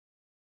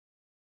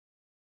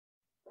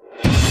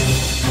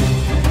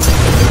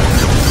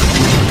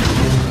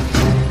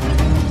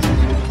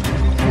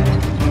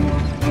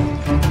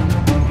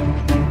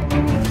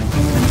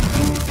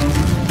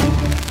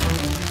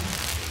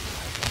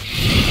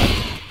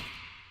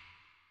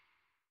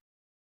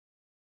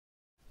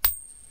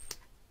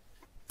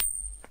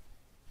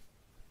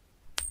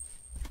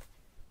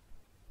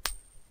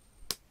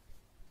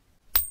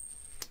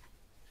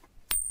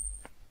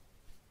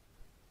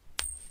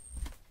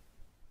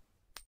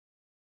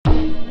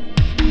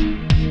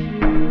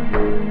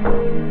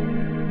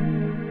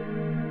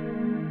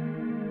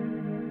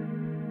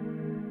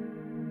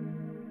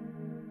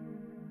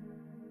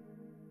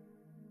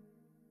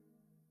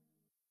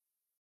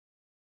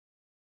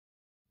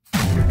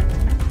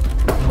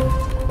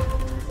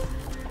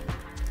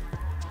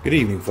Good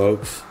evening,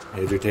 folks.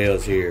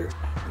 Headsortails here,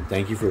 and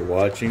thank you for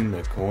watching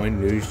the Coin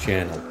News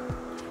channel.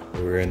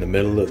 We're in the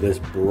middle of this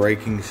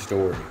breaking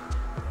story.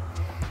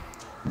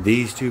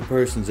 These two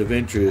persons of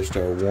interest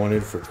are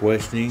wanted for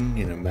questioning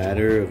in a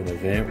matter of an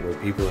event where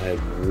people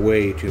had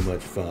way too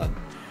much fun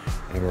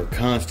and were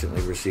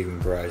constantly receiving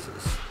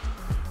prizes.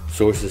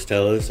 Sources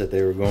tell us that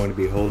they were going to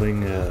be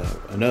holding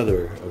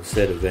another of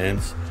said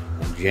events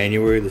on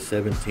January the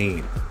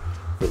 17th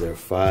for their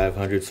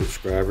 500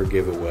 subscriber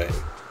giveaway.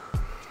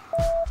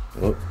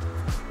 Oh,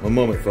 one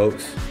moment,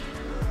 folks.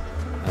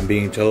 I'm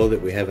being told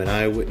that we have an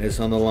eyewitness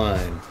on the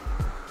line.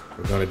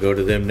 We're going to go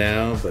to them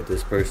now, but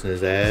this person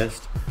has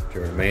asked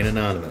to remain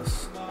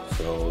anonymous.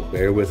 So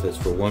bear with us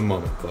for one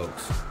moment,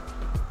 folks.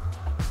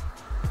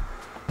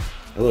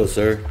 Hello,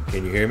 sir.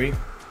 Can you hear me?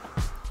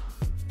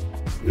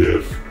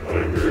 Yes,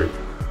 I'm here.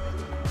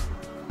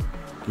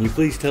 Can you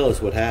please tell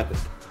us what happened?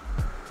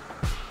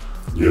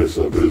 Yes,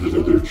 I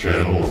visited their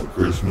channel on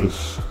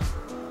Christmas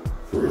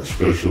for a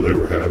special they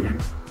were having.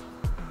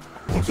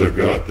 Once I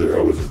got there,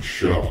 I was in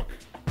shock.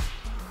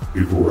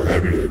 People were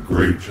having a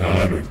great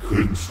time and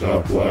couldn't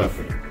stop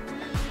laughing.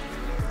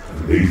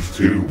 And these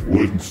two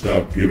wouldn't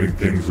stop giving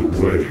things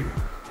away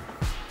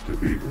to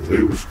people.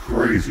 It was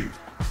crazy.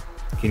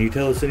 Can you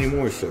tell us any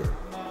more, sir?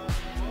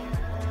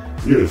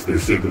 Yes, they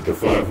said that the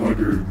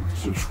 500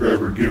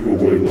 subscriber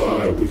giveaway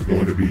live was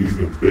going to be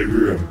even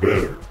bigger and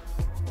better.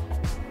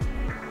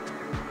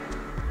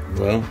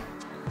 Well,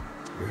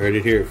 you heard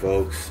it here,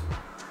 folks.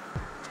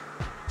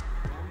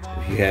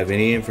 If you have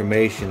any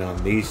information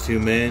on these two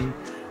men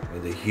or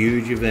the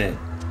huge event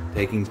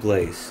taking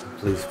place,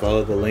 please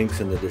follow the links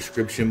in the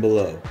description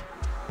below.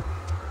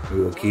 We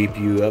will keep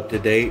you up to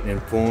date and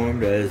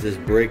informed as this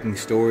breaking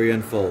story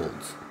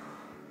unfolds.